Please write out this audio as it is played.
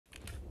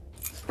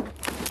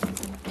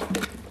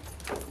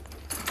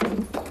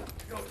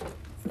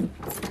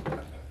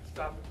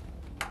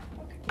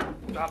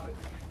Stop it.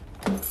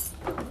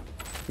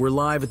 We're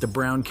live at the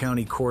Brown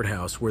County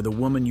Courthouse where the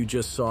woman you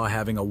just saw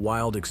having a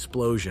wild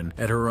explosion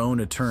at her own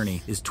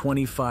attorney is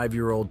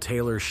 25-year-old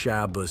Taylor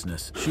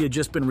Shabuznes. She had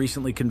just been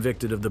recently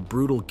convicted of the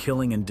brutal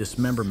killing and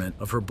dismemberment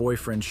of her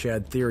boyfriend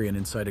Shad Therian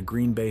inside a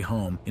Green Bay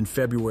home in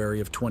February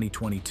of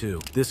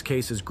 2022. This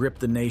case has gripped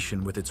the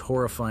nation with its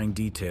horrifying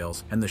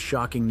details and the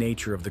shocking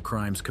nature of the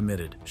crimes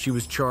committed. She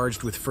was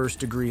charged with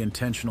first-degree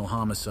intentional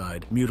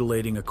homicide,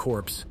 mutilating a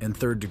corpse, and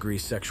third-degree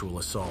sexual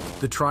assault.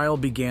 The trial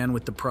began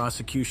with the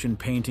prosecution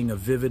painting a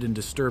vivid and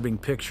disturbing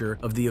picture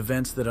of the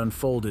events that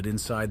unfolded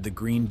inside the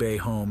Green Bay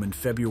home in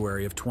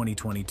February of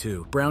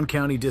 2022. Brown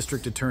County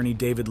District Attorney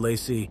David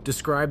Lacey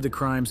described the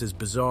crimes as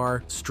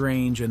bizarre,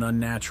 strange, and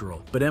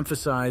unnatural, but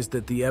emphasized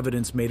that the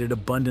evidence made it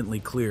abundantly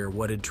clear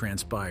what had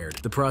transpired.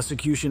 The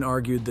prosecution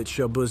argued that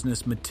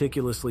Shabuznes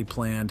meticulously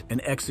planned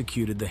and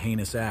executed the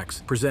heinous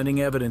acts,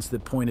 presenting evidence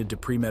that pointed to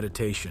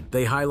premeditation.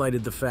 They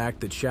highlighted the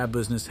fact that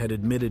Shabuznes had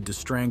admitted to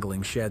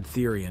strangling Shad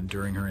Therian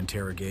during her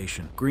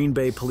interrogation. Green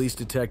Bay Police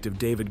Detective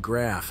David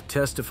Graff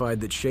testified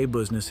that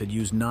Shabuznes had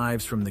used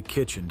knives from the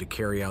kitchen to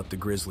carry out the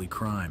grisly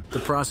crime. The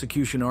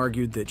prosecution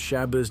argued that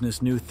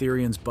Shabuznes knew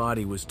Therian's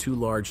body was too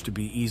large to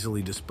be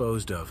easily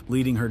disposed of,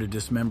 leading her to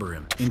dismember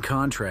him. In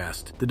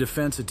contrast, the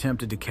defense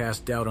attempted to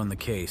cast doubt on the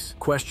case,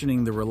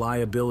 questioning the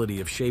reliability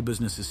of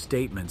Shabuznes'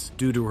 statements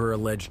due to her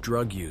alleged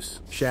drug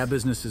use.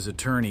 Shabuznes'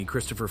 attorney,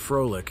 Christopher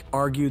Froelich,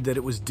 argued that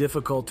it was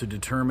difficult to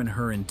determine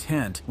her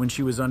intent when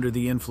she was under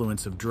the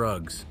influence of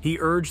drugs. He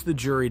urged the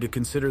jury to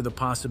consider the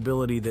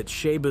possibility that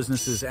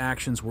Shabuznes'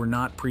 actions were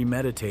not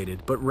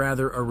premeditated, but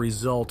rather a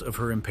result of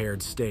her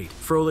impaired state.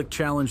 Froelich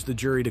challenged the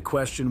jury to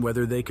question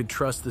whether they could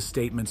trust the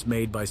statements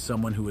made by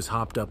someone who was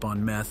hopped up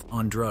on meth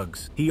on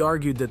drugs. He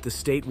argued that the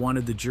state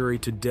wanted the jury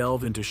to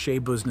delve into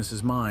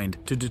Shabuznes' mind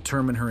to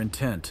determine her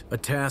intent, a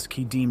task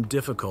he deemed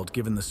difficult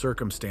given the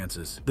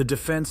circumstances. The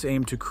defense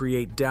aimed to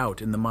create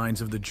doubt in the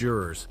minds of the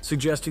jurors,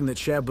 suggesting that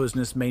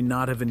Shabuznes may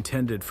not have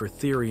intended for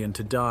Therian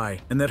to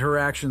die, and that her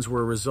actions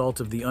were a result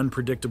of the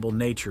unpredictable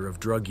nature of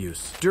drug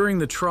use. During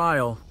the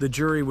trial, the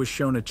jury was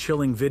shown a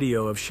chilling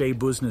video of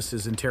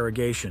Shabuznes'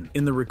 interrogation.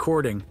 In the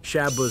recording,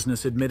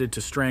 Shabuznes admitted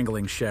to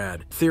strangling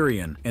Shad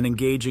Therian and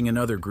engaging in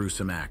other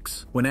gruesome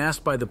acts. When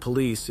asked by the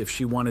police if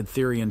she wanted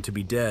Therian to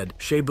be dead,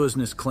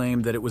 Shabuznes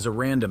claimed that it was a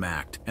random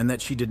act and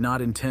that she did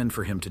not intend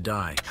for him to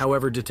die.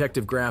 However,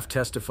 Detective Graff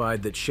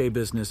testified that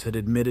Shabuznes had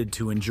admitted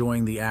to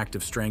enjoying the act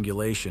of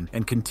strangulation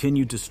and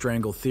continued to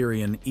strangle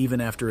Therian even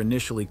after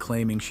initially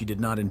claiming she did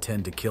not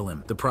intend to kill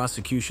him. The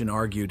prosecution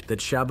argued that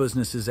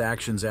Shabuznes'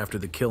 actions after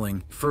the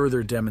killing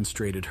further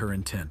demonstrated her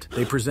intent.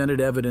 They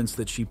presented evidence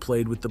that she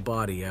played with the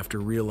body after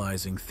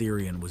realizing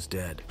Therian was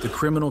dead. The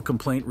criminal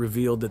complaint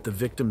revealed that the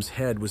victim's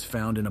head was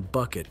found in a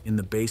bucket in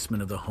the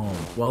basement of the home,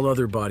 while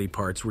other body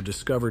parts were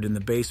discovered in the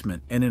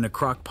basement and in a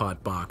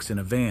crockpot box in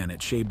a van at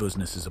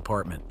Shabuznes'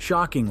 apartment.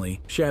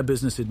 Shockingly,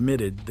 Shabuznes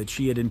admitted that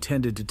she had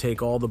intended to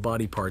take all the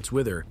body parts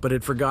with her, but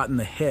had forgotten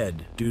the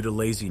head due to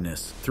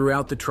laziness.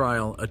 Throughout the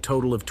trial, a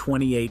total of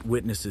 28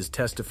 witnesses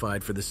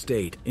testified for the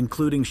state,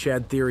 including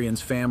Shad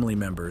Therian's family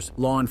members,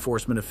 law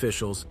enforcement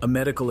officials, a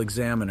medical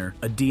examiner,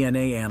 a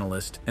DNA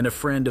analyst, and a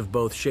friend of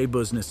both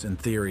Shabuznes and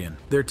Therian.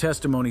 Their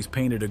testimonies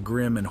painted a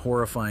grim and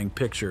horrifying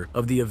picture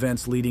of the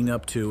events leading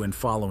up to and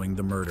following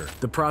the murder.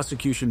 The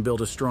prosecution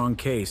built a strong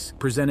case,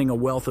 presenting a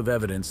wealth of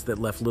evidence that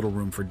left little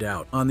room for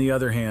doubt. On the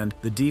other hand,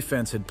 the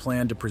defense had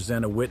planned to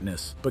present a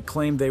witness, but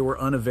claimed they were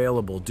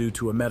unavailable due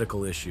to a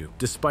medical issue.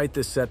 Despite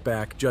this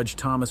setback, Judge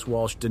Thomas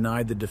Walsh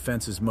denied the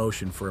defense's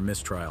motion for a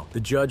mistrial. The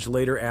judge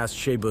later asked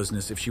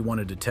Shabuznes if she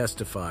wanted to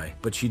testify,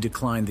 but she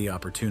declined the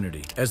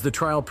opportunity. As the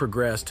trial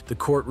progressed, the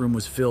courtroom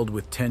was filled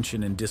with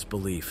tension and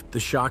disbelief. The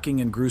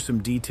shocking and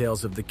gruesome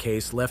details of the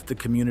case left the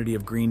community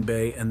of Green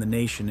Bay and the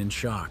nation in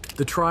shock.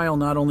 The trial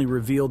not only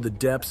revealed the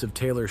depths of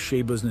Taylor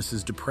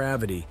Shabuznes'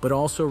 depravity, but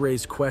also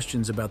raised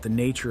questions about the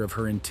nature of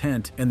her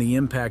intent and the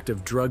impact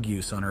of drug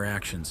use on her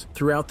actions.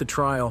 Throughout the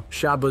trial,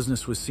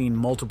 Shabuznes was seen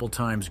multiple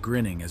times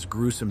grinning as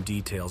gruesome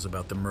details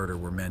about the murder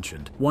were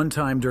mentioned. One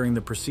time during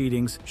the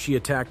proceedings, she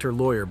attacked her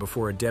lawyer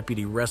before a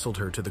deputy wrestled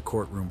her to the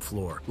courtroom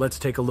floor. Let's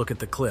take a look at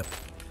the clip.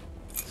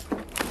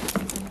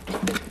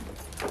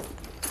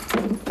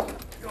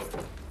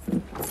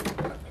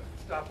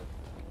 Stop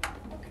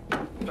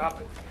it.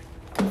 Stop it.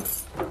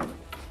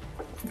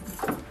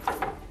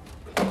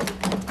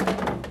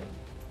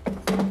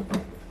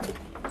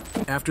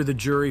 After the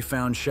jury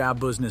found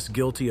Shabuznes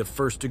guilty of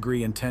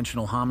first-degree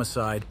intentional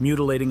homicide,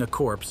 mutilating a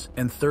corpse,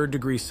 and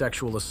third-degree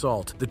sexual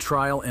assault, the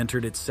trial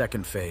entered its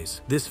second phase.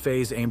 This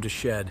phase aimed to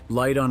shed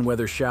light on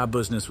whether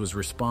Shabuznes was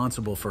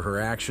responsible for her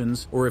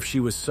actions or if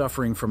she was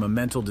suffering from a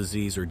mental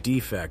disease or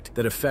defect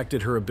that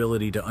affected her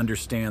ability to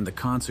understand the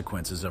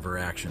consequences of her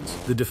actions.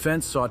 The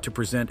defense sought to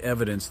present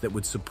evidence that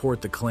would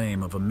support the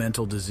claim of a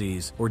mental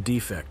disease or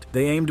defect.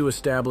 They aimed to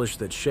establish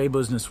that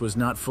Shabuznes was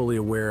not fully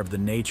aware of the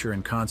nature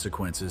and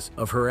consequences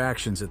of her actions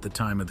actions at the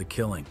time of the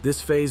killing.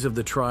 This phase of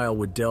the trial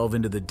would delve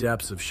into the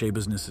depths of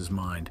Shabuzness's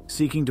mind,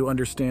 seeking to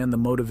understand the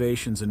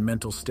motivations and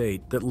mental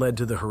state that led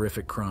to the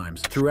horrific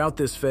crimes. Throughout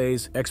this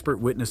phase, expert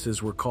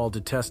witnesses were called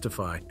to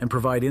testify and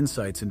provide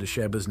insights into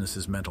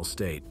Shabuzness's mental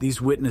state.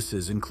 These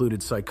witnesses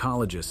included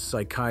psychologists,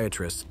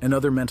 psychiatrists, and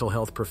other mental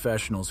health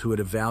professionals who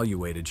had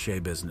evaluated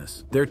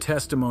Shabuzness. Their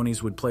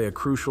testimonies would play a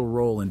crucial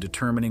role in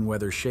determining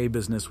whether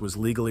Shabuzness was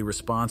legally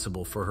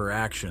responsible for her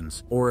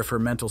actions or if her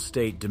mental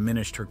state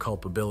diminished her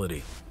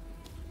culpability.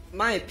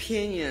 My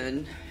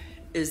opinion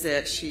is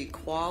that she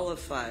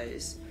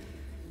qualifies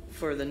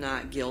for the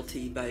not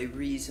guilty by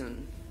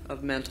reason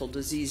of mental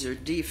disease or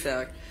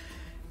defect.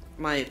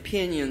 My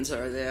opinions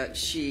are that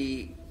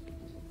she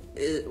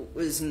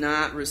was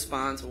not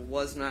responsible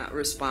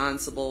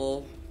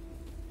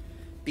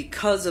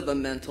because of a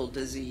mental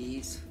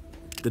disease.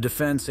 The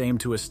defense aimed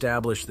to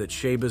establish that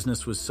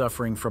Shabuzness was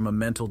suffering from a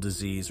mental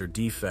disease or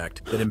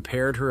defect that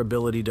impaired her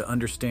ability to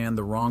understand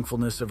the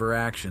wrongfulness of her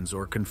actions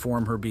or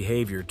conform her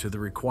behavior to the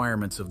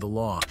requirements of the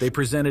law. They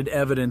presented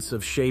evidence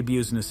of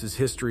Shabuzness's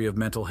history of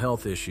mental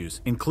health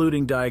issues,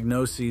 including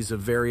diagnoses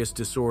of various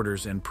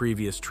disorders and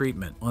previous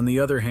treatment. On the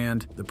other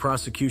hand, the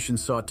prosecution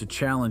sought to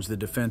challenge the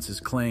defense's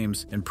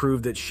claims and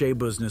prove that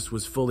Shabuzness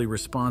was fully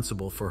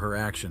responsible for her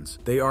actions.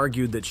 They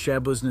argued that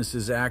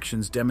Shabuzness's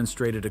actions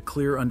demonstrated a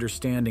clear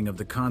understanding of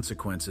the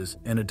consequences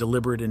and a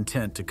deliberate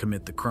intent to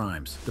commit the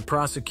crimes. The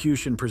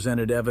prosecution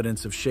presented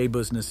evidence of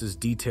Shabuzness's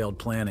detailed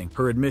planning,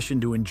 her admission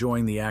to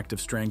enjoying the act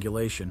of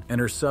strangulation, and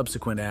her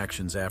subsequent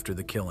actions after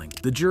the killing.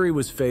 The jury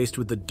was faced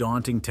with the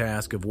daunting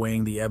task of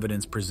weighing the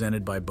evidence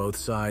presented by both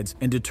sides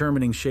and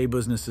determining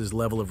Shabuzness's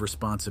level of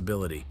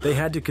responsibility. They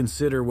had to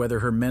consider whether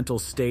her mental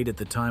state at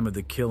the time of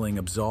the killing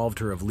absolved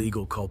her of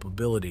legal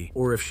culpability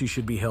or if she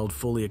should be held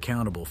fully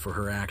accountable for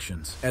her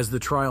actions. As the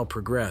trial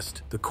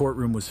progressed, the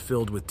courtroom was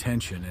filled with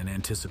tension and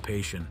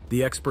anticipation.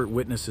 The expert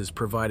witnesses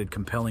provided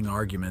compelling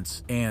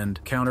arguments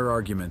and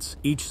counter-arguments,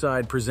 each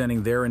side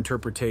presenting their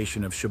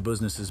interpretation of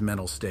Shabuzness's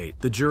mental state.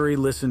 The jury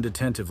listened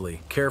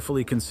attentively,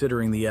 carefully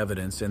considering the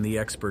evidence and the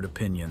expert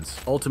opinions.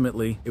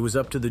 Ultimately, it was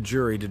up to the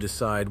jury to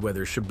decide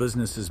whether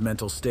Shabuzness's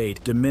mental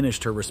state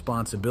diminished her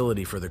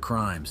responsibility for the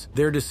crimes.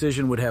 Their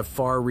decision would have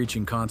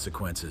far-reaching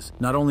consequences,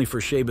 not only for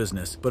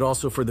Shabuzness, but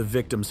also for the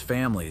victims'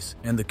 families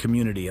and the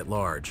community at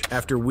large.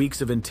 After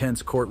weeks of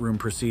intense courtroom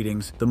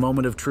proceedings, the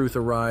moment of truth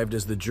arrived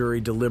as the jury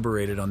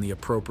deliberated on the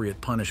appropriate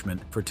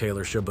punishment for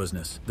Taylor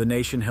Shabuzness. The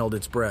nation held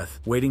its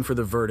breath, waiting for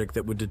the verdict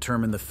that would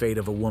determine the fate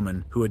of a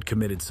woman who had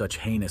committed such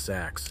heinous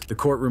acts. The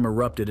courtroom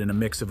erupted in a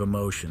mix of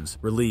emotions,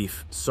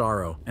 relief,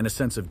 sorrow, and a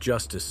sense of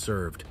justice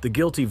served. The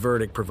guilty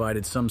verdict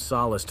provided some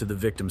solace to the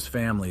victims'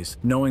 families,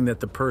 knowing that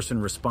the person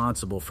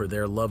responsible for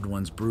their loved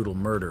one's brutal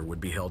murder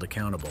would be held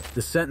accountable.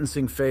 The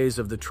sentencing phase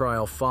of the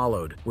trial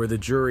followed, where the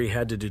jury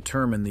had to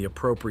determine the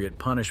appropriate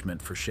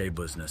punishment for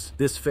Shabuzness.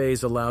 This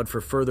phase allowed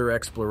for further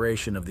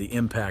exploration of the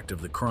impact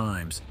of the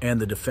crimes and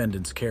the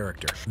defendant's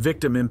character.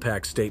 Victim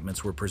impact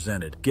statements were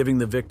presented, giving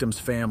the victims'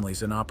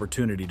 families an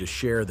opportunity to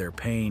share their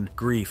pain,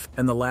 grief,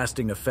 and the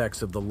lasting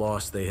effects of the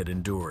loss they had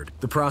endured.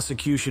 The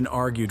prosecution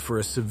argued for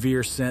a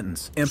severe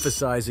sentence,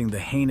 emphasizing the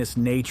heinous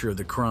nature of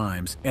the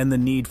crimes and the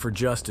need for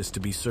justice to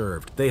be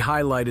served. They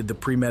highlighted the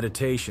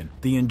premeditation,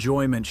 the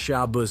enjoyment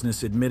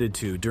Shabuzness admitted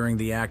to during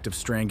the act of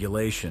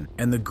strangulation,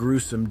 and the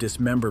gruesome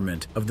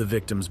dismemberment of the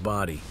victim's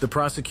body. The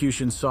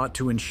prosecution sought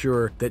to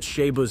ensure that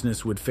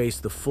Shabuzness would face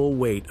the full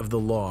weight of the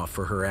law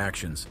for her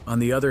actions. On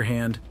the other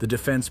hand, the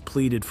defense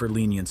pleaded for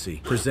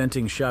leniency,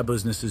 presenting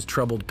Shabuzness's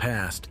troubled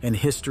past and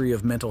history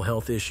of mental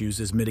health issues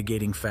as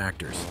mitigating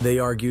factors. They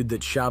argued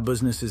that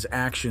Shabuzness's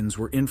actions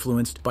were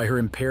influenced by her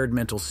impaired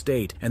mental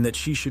state and that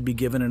she should be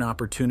given an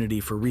opportunity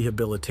for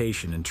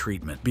rehabilitation and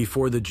treatment.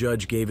 Before the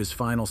judge gave his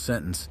final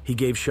sentence, he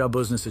gave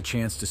Shabuzness a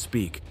chance to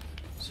speak.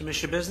 So, Ms.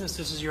 Shabuzness,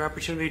 this is your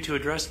opportunity to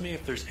address me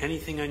if there's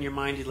anything on your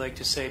mind you'd like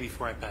to say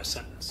before I pass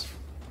sentence.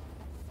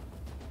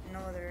 No,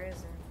 there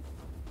isn't.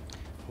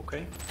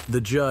 Okay. The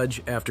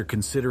judge, after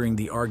considering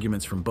the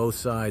arguments from both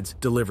sides,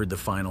 delivered the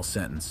final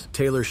sentence.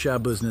 Taylor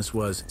Shabuzness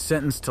was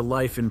sentenced to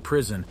life in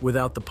prison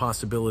without the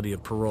possibility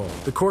of parole.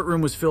 The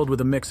courtroom was filled with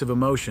a mix of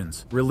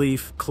emotions,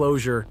 relief,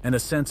 closure, and a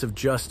sense of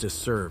justice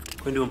served.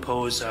 I'm going to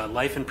impose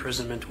life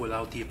imprisonment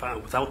without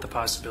the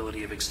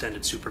possibility of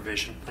extended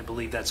supervision. I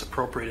believe that's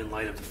appropriate in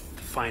light of the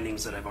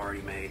findings that I've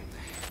already made.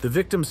 The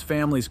victims'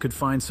 families could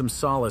find some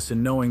solace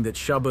in knowing that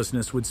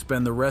Shabuzness would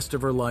spend the rest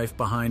of her life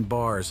behind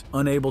bars,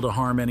 unable to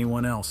harm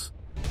anyone else.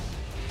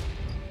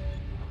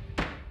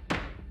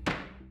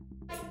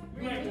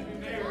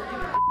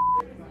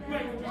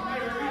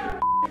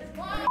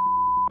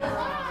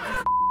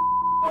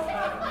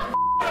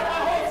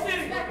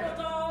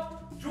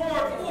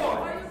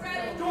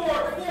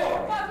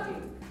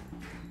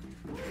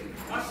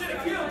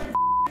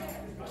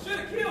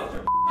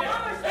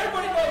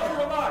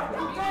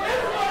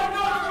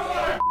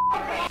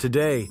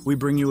 Today, we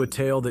bring you a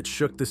tale that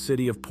shook the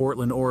city of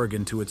Portland,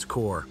 Oregon to its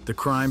core, the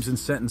crimes and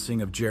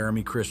sentencing of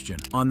Jeremy Christian.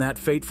 On that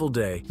fateful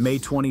day, May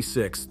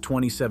 26,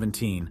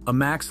 2017, a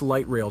Max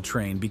light rail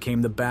train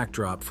became the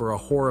backdrop for a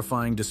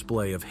horrifying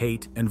display of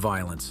hate and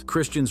violence.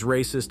 Christian's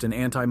racist and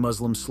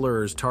anti-Muslim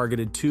slurs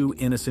targeted two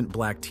innocent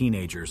black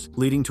teenagers,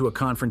 leading to a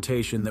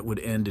confrontation that would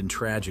end in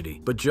tragedy.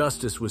 But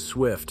justice was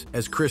swift,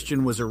 as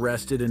Christian was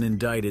arrested and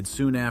indicted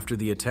soon after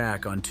the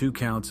attack on 2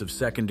 counts of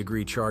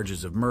second-degree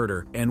charges of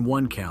murder and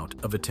 1 count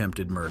of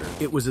attempted murder.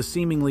 It was a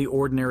seemingly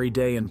ordinary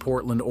day in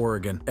Portland,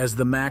 Oregon, as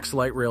the Max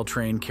light rail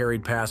train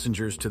carried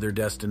passengers to their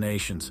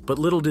destinations. But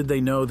little did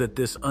they know that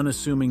this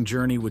unassuming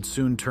journey would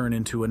soon turn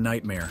into a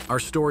nightmare. Our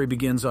story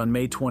begins on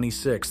May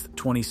 26,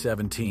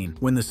 2017,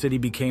 when the city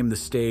became the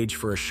stage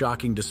for a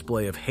shocking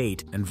display of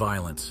hate and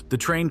violence. The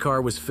train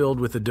car was filled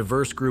with a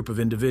diverse group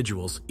of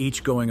individuals,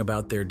 each going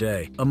about their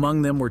day.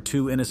 Among them were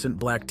 2 innocent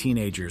black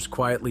teenagers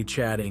quietly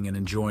chatting and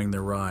enjoying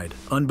their ride.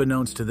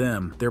 Unbeknownst to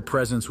them, their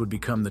presence would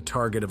become the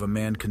target of a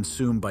man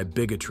consumed by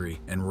bigotry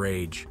and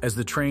rage. As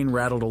the train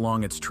rattled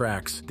along its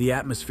tracks, the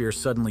atmosphere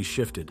suddenly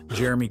shifted.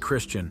 Jeremy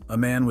Christian, a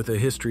man with a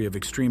history of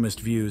extremist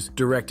views,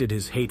 directed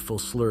his hateful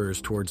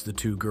slurs towards the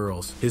 2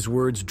 girls. His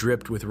words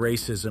dripped with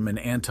racism and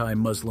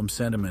anti-Muslim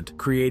sentiment,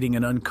 creating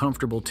an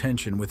uncomfortable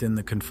tension within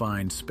the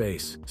confined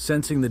space.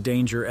 Sensing the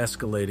danger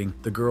escalating,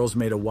 the girls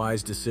made a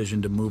wise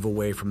decision to move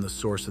away from the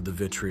source of the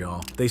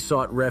vitriol. They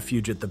sought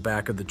refuge at the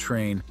back of the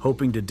train,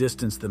 hoping to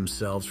distance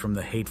themselves from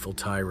the hateful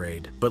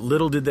tirade. But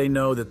little did they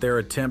know that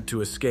their attempt to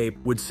escape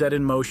would set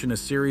in motion a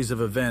series of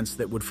events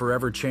that would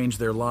forever change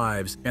their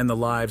lives and the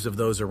lives of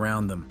those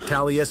around them.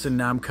 Taliesin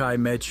Namkai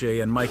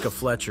Meche and Micah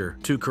Fletcher,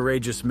 2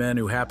 courageous men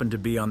who happened to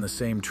be on the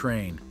same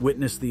train,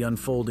 witnessed the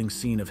unfolding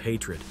scene of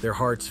hatred. Their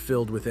hearts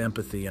filled with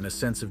empathy and a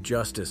sense of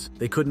justice,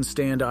 they couldn't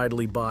stand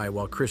idly by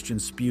while Christian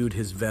spewed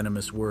his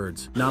venomous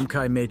words.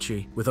 Namkai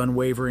Meche, with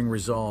unwavering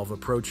resolve,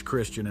 approached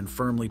Christian and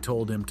firmly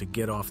told him to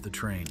get off the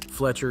train.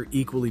 Fletcher,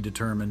 equally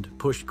determined,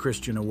 pushed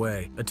Christian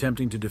away,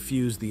 attempting to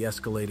defuse the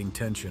escalating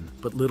tension.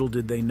 But little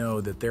did they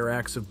know that their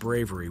acts of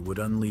bravery would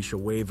unleash a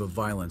wave of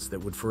violence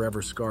that would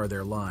forever scar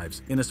their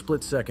lives. In a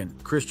split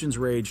second, Christian's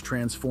rage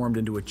transformed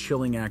into a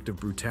chilling act of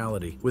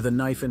brutality. With a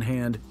knife in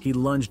hand, he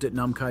lunged at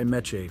Namkai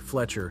Meche,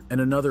 Fletcher,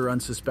 and another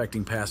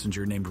unsuspecting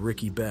passenger named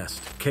Ricky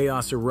Best.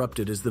 Chaos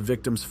erupted as the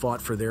victims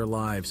fought for their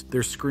lives,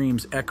 their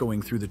screams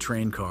echoing through the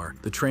train car.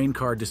 The train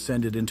car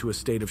descended into a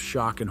state of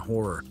shock and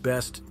horror.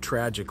 Best,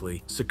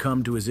 tragically,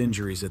 succumbed to his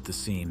injuries at the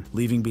scene,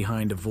 leaving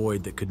behind a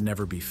void that could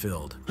never be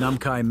filled.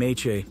 Namkai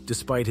Meche,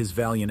 despite his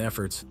valiant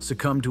efforts,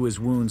 succumbed to his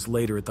wounds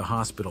later at the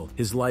hospital,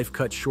 his life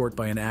cut short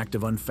by an act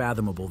of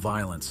unfathomable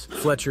violence.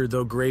 Fletcher,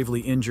 though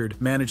gravely injured,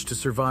 managed to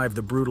survive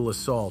the brutal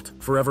assault,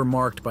 forever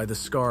marked by the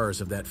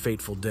scars of that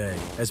fateful day.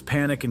 As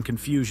panic and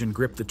confusion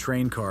gripped the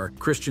train car,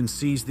 Christian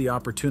seized the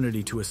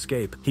opportunity to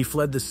escape. He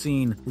fled the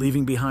scene,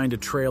 leaving behind a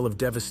trail of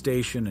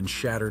devastation and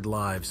shattered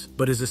lives.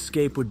 But his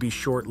escape would be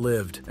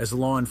short-lived, as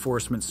law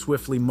enforcement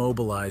swiftly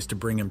mobilized to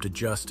bring him to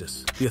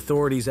justice. The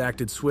authorities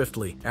acted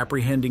swiftly,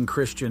 apprehending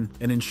Christian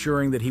and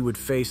ensuring that he would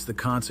face the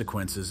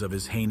consequences of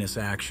his heinous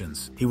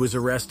actions. He was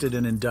arrested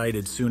and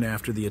indicted soon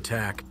after the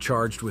attack,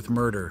 charged with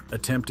murder,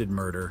 attempted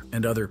murder,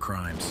 and other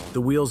crimes.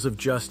 The wheels of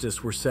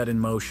justice were set in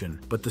motion,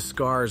 but the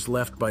scars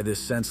left by this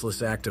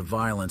senseless act of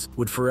violence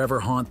would forever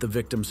haunt the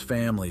victims'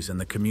 families and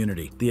the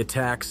community. The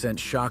attack sent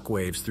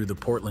shockwaves through the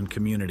Portland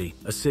community,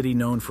 a city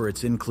known for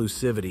its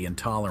inclusivity and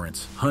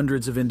tolerance.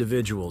 Hundreds of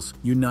individuals,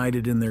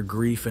 united in their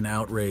grief and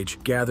outrage,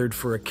 gathered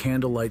for a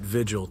candlelight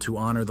vigil to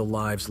honor the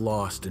lives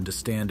lost and to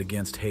stand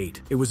against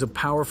hate. It was a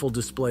powerful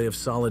display of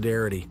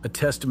solidarity, a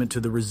testament to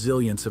the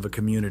resilience of a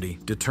community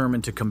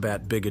determined to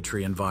combat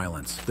bigotry and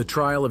violence. The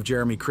trial of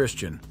Jeremy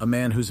Christian, a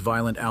man whose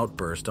violent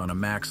outburst on a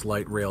Max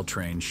light rail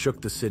train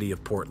shook the city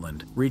of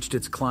Portland, reached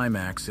its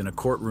climax in a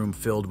courtroom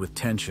filled with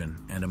tension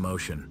and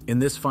emotion. In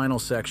this final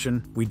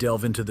section, we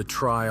delve into the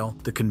trial,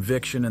 the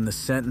conviction, and the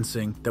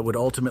sentencing that would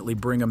ultimately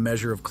bring a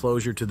measure of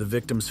closure to the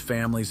victims'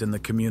 families and the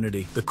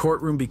community. The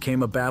courtroom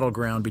became a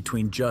battleground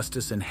between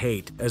justice and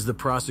hate as the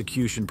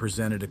prosecution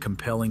presented a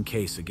compelling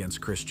case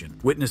against Christian.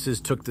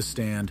 Witnesses took the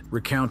stand,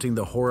 recounting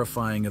the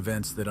horrifying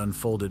events that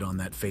unfolded on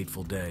that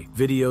fateful day.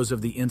 Videos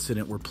of the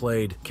incident were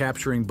played,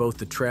 capturing both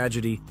the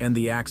tragedy and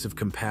the acts of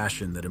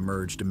compassion that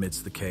emerged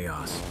amidst the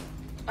chaos.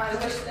 I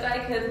wish that I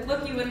could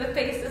look you in the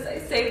face as I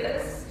say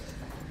this.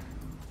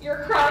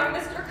 Your crime,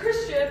 Mr.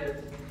 Christian,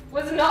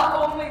 was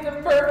not only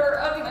the murder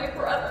of my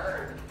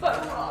brother,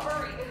 but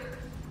robbery.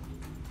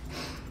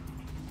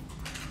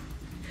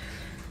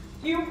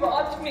 You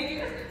robbed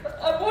me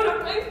of one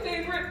of my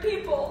favorite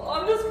people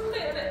on this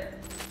planet.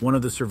 One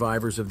of the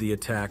survivors of the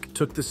attack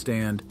took the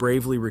stand,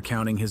 bravely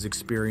recounting his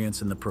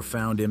experience and the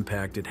profound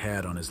impact it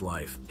had on his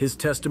life. His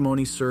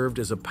testimony served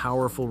as a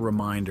powerful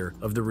reminder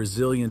of the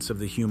resilience of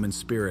the human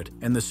spirit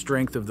and the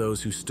strength of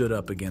those who stood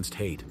up against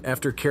hate.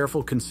 After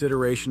careful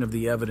consideration of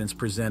the evidence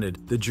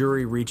presented, the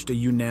jury reached a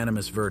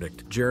unanimous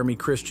verdict. Jeremy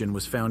Christian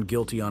was found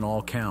guilty on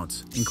all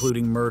counts,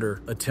 including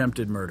murder,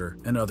 attempted murder,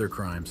 and other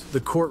crimes. The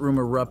courtroom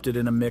erupted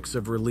in a mix mix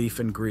of relief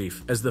and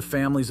grief as the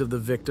families of the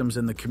victims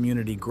and the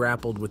community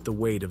grappled with the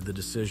weight of the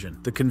decision.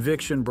 The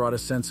conviction brought a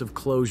sense of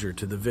closure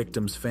to the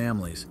victims'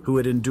 families, who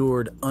had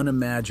endured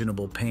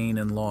unimaginable pain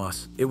and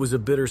loss. It was a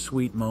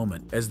bittersweet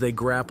moment as they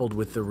grappled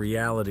with the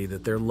reality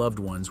that their loved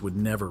ones would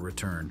never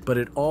return. But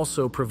it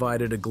also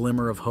provided a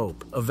glimmer of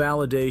hope, a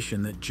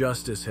validation that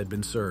justice had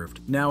been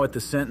served. Now at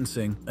the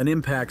sentencing, an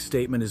impact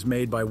statement is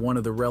made by one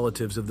of the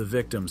relatives of the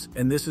victims,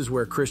 and this is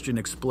where Christian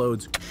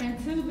explodes. And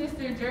to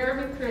Mr.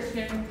 Jeremy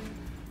Christian,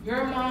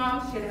 your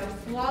mom should have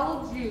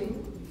swallowed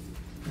you.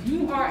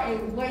 You are a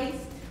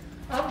waste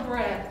of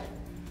breath.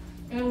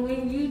 And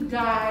when you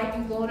die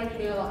and go to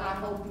hell, I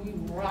hope you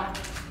rot.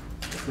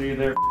 See you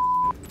there.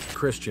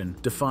 Christian,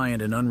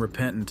 defiant and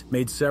unrepentant,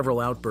 made several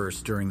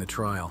outbursts during the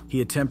trial.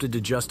 He attempted to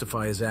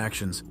justify his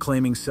actions,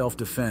 claiming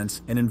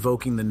self-defense and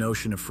invoking the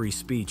notion of free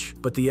speech.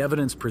 But the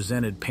evidence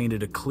presented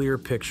painted a clear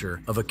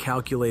picture of a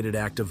calculated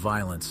act of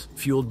violence,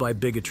 fueled by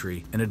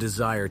bigotry and a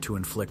desire to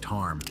inflict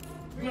harm.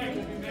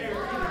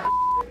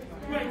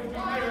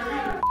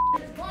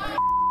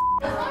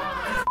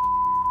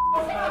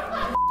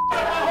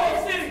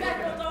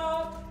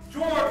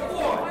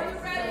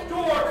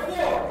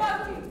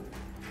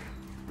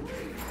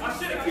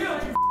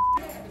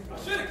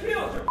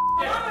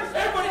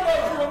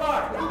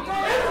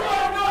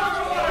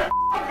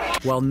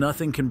 While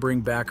nothing can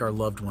bring back our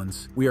loved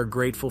ones, we are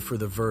grateful for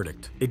the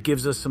verdict. It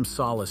gives us some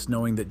solace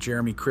knowing that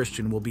Jeremy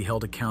Christian will be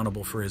held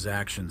accountable for his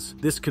actions.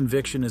 This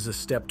conviction is a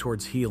step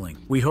towards healing.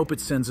 We hope it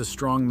sends a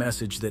strong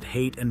message that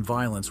hate and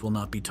violence will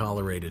not be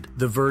tolerated.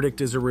 The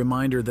verdict is a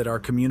reminder that our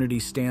community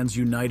stands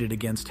united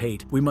against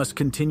hate. We must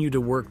continue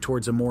to work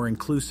towards a more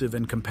inclusive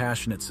and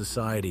compassionate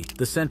society.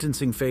 The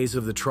sentencing phase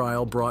of the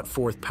trial brought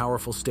forth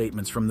powerful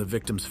statements from the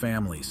victims'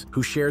 families,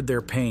 who shared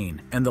their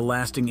pain and the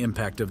lasting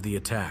impact of the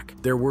attack.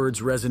 Their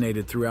words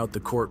resonated throughout the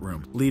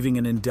courtroom, leaving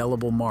an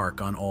indelible mark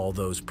on all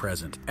those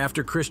present.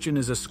 After Christian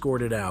is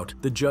escorted out,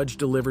 the judge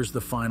delivers the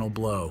final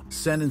blow.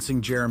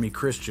 Sentencing Jeremy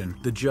Christian,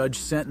 the judge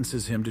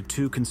sentences him to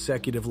 2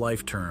 consecutive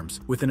life terms,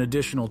 with an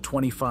additional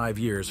 25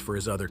 years for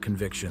his other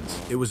convictions.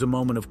 It was a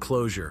moment of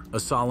closure, a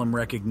solemn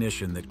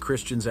recognition that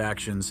Christian's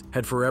actions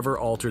had forever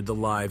altered the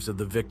lives of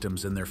the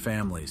victims and their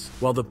families.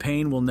 While the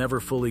pain will never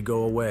fully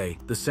go away,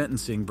 the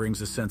sentencing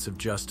brings a sense of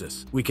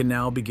justice. We can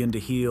now begin to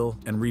heal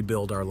and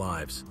rebuild our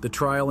lives. The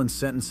trial and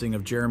sentencing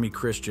of Jeremy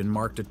Christian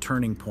marked a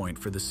turning point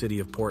for the city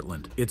of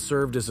Portland. It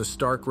served as a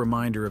stark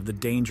reminder of the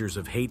dangers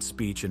of hate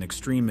speech and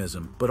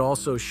extremism, but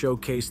also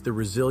showcased the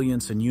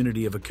resilience and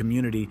unity of a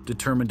community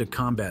determined to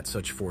combat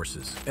such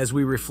forces. As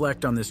we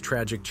reflect on this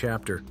tragic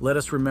chapter, let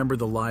us remember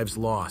the lives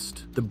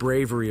lost, the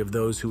bravery of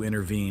those who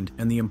intervened,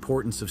 and the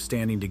importance of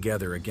standing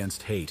together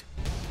against hate.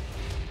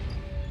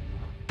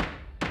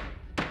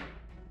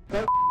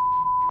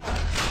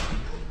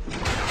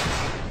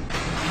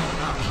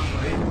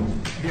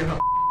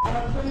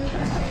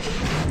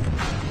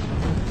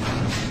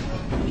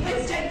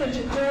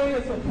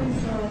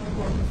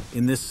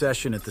 In this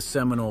session at the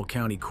Seminole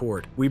County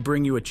Court, we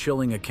bring you a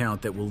chilling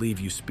account that will leave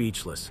you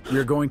speechless. We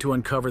are going to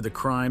uncover the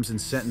crimes and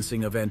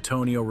sentencing of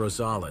Antonio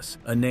Rosales,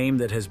 a name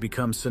that has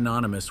become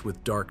synonymous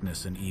with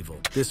darkness and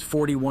evil. This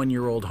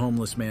 41-year-old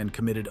homeless man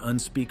committed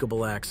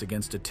unspeakable acts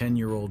against a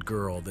 10-year-old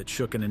girl that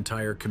shook an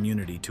entire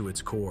community to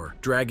its core,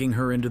 dragging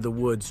her into the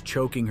woods,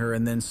 choking her,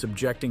 and then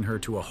subjecting her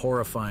to a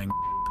horrifying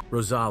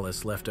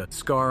Rosales left a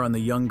scar on the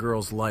young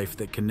girl's life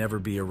that can never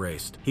be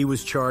erased. He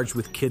was charged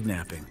with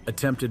kidnapping,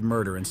 attempted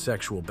murder, and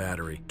sexual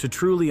battery. To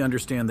truly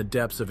understand the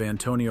depths of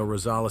Antonio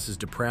Rosales'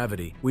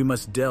 depravity, we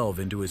must delve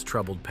into his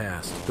troubled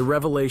past. The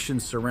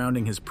revelations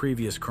surrounding his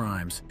previous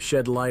crimes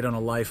shed light on a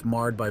life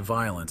marred by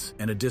violence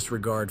and a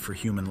disregard for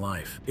human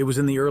life. It was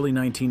in the early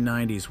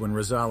 1990s when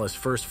Rosales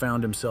first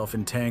found himself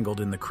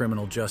entangled in the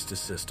criminal justice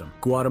system.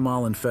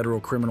 Guatemalan federal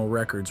criminal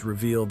records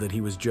revealed that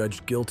he was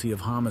judged guilty of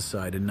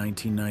homicide in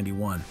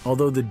 1991.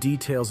 Although the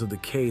details of the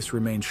case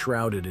remain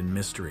shrouded in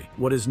mystery.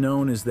 What is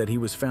known is that he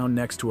was found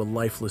next to a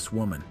lifeless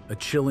woman, a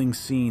chilling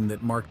scene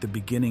that marked the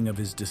beginning of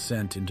his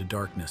descent into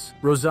darkness.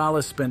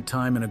 Rosales spent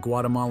time in a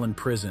Guatemalan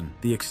prison,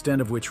 the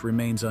extent of which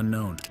remains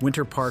unknown.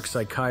 Winter Park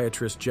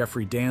psychiatrist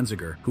Jeffrey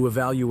Danziger, who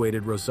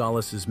evaluated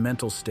Rosales'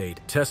 mental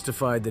state,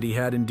 testified that he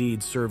had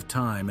indeed served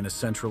time in a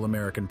Central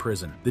American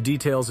prison. The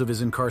details of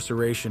his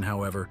incarceration,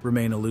 however,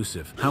 remain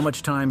elusive. How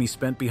much time he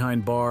spent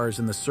behind bars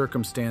and the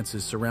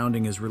circumstances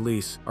surrounding his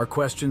release are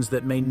questions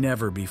that may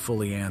never be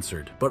fully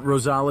answered. But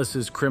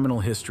Rosales' criminal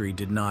history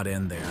did not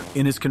end there.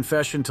 In his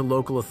confession to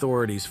local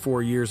authorities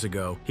 4 years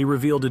ago, he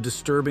revealed a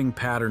disturbing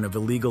pattern of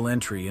illegal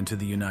entry into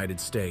the United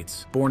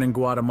States. Born in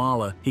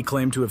Guatemala, he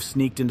claimed to have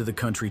sneaked into the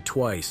country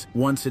twice,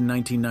 once in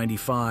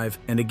 1995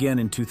 and again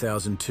in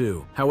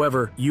 2002.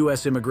 However,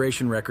 U.S.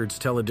 immigration records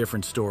tell a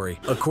different story.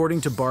 According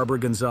to Barbara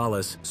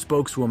Gonzalez,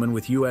 spokeswoman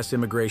with U.S.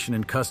 Immigration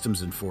and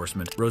Customs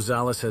Enforcement,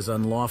 Rosales has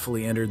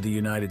unlawfully entered the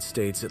United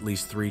States at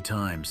least 3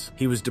 times.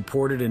 He was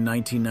deported deported in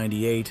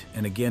 1998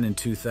 and again in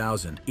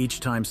 2000, each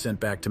time sent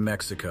back to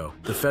Mexico.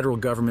 The federal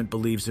government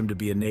believes him to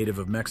be a native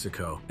of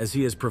Mexico, as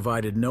he has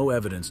provided no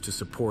evidence to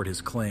support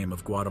his claim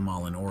of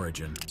Guatemalan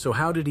origin. So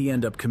how did he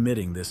end up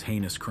committing this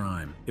heinous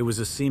crime? It was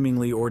a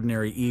seemingly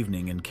ordinary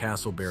evening in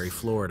Castleberry,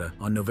 Florida,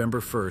 on November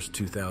 1st,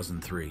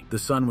 2003. The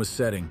sun was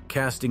setting,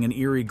 casting an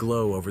eerie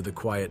glow over the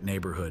quiet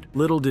neighborhood.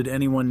 Little did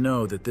anyone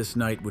know that this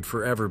night would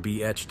forever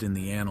be etched in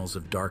the annals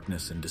of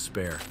darkness and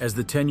despair. As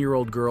the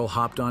 10-year-old girl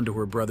hopped onto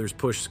her brother's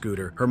push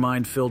scooter, her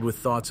mind filled with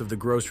thoughts of the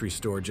grocery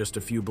store just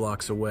a few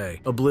blocks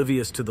away.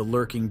 Oblivious to the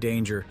lurking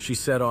danger, she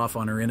set off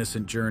on her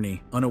innocent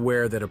journey,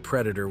 unaware that a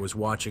predator was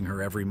watching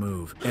her every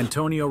move.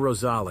 Antonio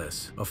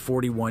Rosales, a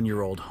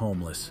 41-year-old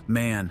homeless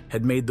man,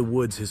 had made the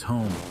woods his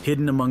home.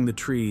 Hidden among the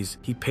trees,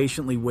 he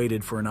patiently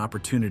waited for an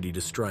opportunity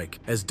to strike.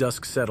 As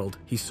dusk settled,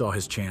 he saw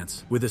his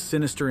chance. With a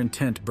sinister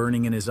intent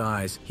burning in his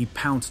eyes, he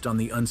pounced on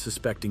the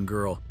unsuspecting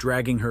girl,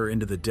 dragging her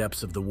into the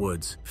depths of the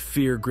woods.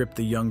 Fear gripped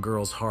the young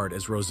girl's heart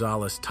as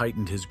Rosales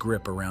tightened his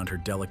grip around her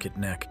delicate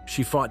neck.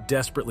 She fought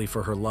desperately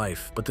for her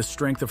life, but the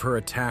strength of her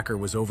attacker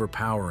was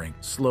overpowering.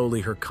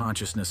 Slowly, her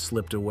consciousness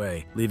slipped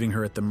away, leaving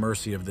her at the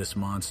mercy of this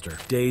monster.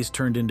 Days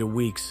turned into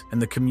weeks,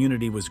 and the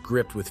community was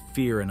gripped with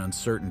fear and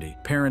uncertainty.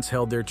 Parents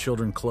held their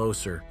children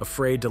closer,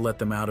 afraid to let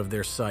them out of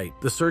their sight.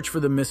 The search for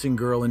the missing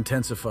girl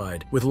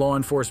intensified, with law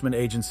enforcement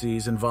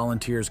agencies and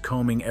volunteers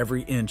combing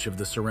every inch of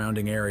the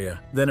surrounding area.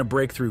 Then a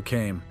breakthrough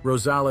came.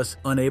 Rosales,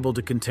 unable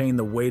to contain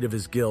the weight of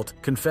his guilt,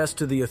 confessed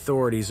to the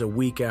authorities a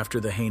week after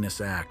the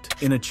heinous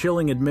act. In a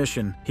chilling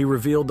admission, he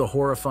revealed the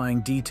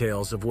horrifying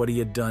details of what he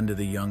had done to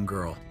the young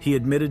girl. He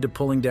admitted to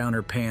pulling down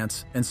her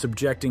pants and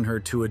subjecting her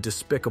to a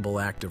despicable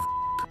act of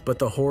but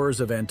the horrors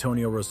of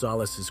Antonio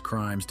Rosales'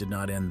 crimes did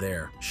not end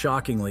there.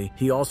 Shockingly,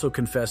 he also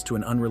confessed to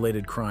an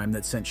unrelated crime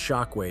that sent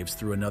shockwaves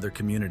through another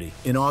community.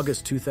 In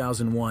August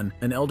 2001,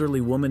 an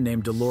elderly woman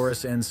named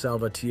Dolores N.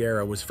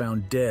 Salvatierra was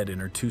found dead in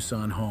her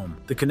Tucson home.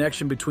 The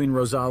connection between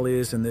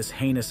Rosales and this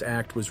heinous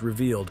act was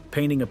revealed,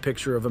 painting a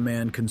picture of a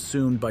man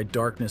consumed by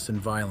darkness and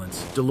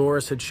violence.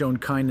 Dolores had shown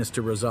kindness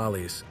to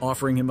Rosales,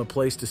 offering him a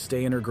place to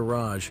stay in her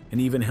garage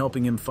and even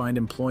helping him find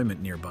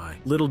employment nearby.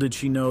 Little did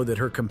she know that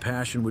her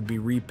compassion would be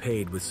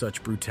repaid with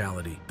such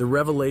brutality. The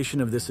revelation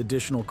of this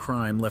additional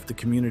crime left the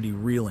community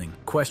reeling,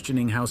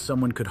 questioning how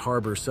someone could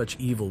harbor such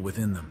evil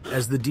within them.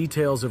 As the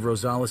details of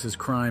Rosales'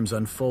 crimes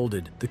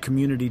unfolded, the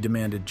community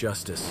demanded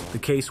justice. The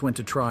case went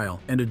to trial,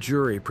 and a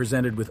jury,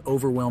 presented with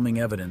overwhelming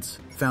evidence,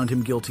 found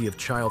him guilty of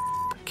child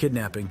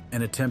kidnapping,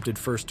 and attempted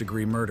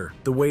first-degree murder.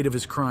 The weight of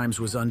his crimes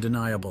was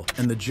undeniable,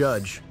 and the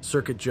judge,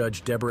 Circuit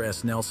Judge Deborah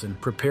S. Nelson,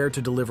 prepared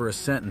to deliver a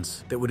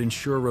sentence that would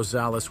ensure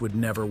Rosales would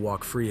never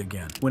walk free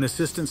again. When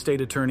Assistant State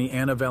Attorney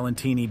Anna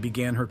Valentini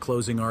began her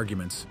closing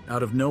arguments,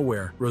 out of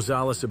nowhere,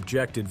 Rosales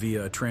objected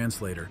via a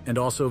translator, and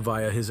also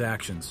via his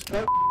actions.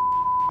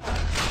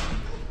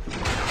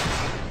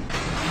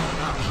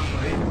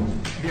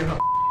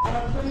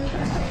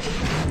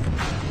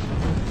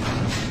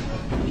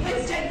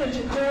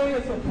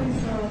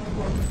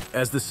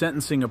 As the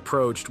sentencing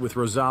approached, with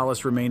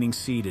Rosales remaining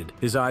seated,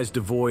 his eyes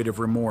devoid of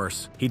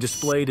remorse, he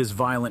displayed his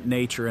violent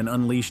nature and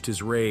unleashed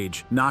his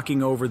rage,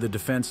 knocking over the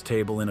defense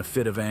table in a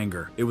fit of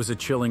anger. It was a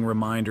chilling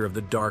reminder of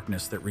the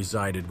darkness that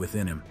resided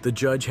within him. The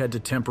judge had to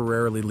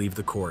temporarily leave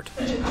the court.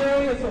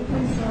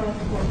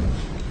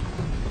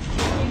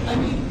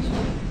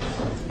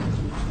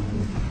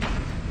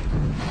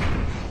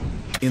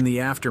 In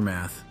the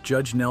aftermath,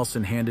 Judge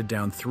Nelson handed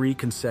down 3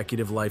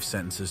 consecutive life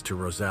sentences to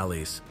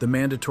Rosales. The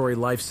mandatory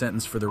life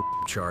sentence for the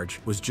rape charge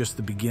was just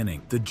the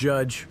beginning. The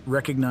judge,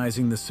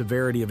 recognizing the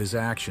severity of his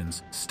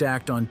actions,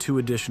 stacked on 2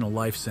 additional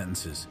life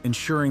sentences,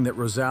 ensuring that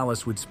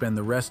Rosales would spend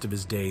the rest of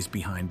his days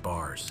behind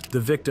bars. The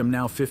victim,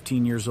 now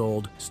 15 years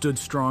old, stood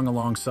strong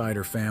alongside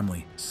her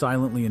family,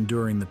 silently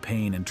enduring the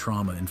pain and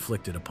trauma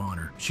inflicted upon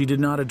her. She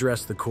did not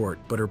address the court,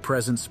 but her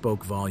presence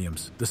spoke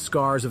volumes. The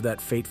scars of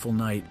that fateful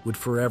night would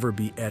forever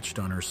be etched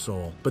on her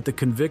soul. But the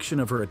conviction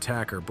of her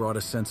attacker brought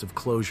a sense of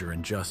closure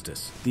and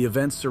justice. The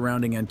events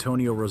surrounding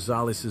Antonio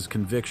Rosales'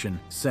 conviction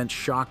sent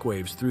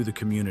shockwaves through the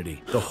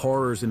community. The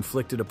horrors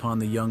inflicted upon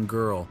the young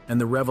girl and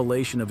the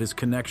revelation of his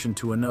connection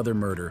to another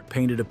murder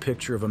painted a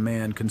picture of a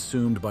man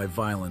consumed by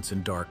violence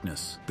and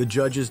darkness. The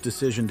judge's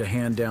decision to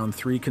hand down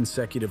 3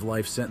 consecutive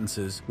life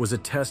sentences was a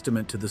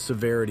testament to the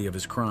severity of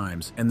his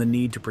crimes and the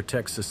need to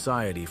protect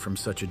society from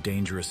such a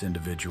dangerous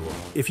individual.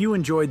 If you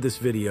enjoyed this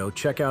video,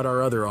 check out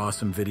our other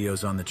awesome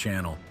videos on the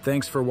channel.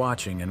 Thanks for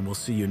watching, and we'll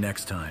see you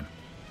next time.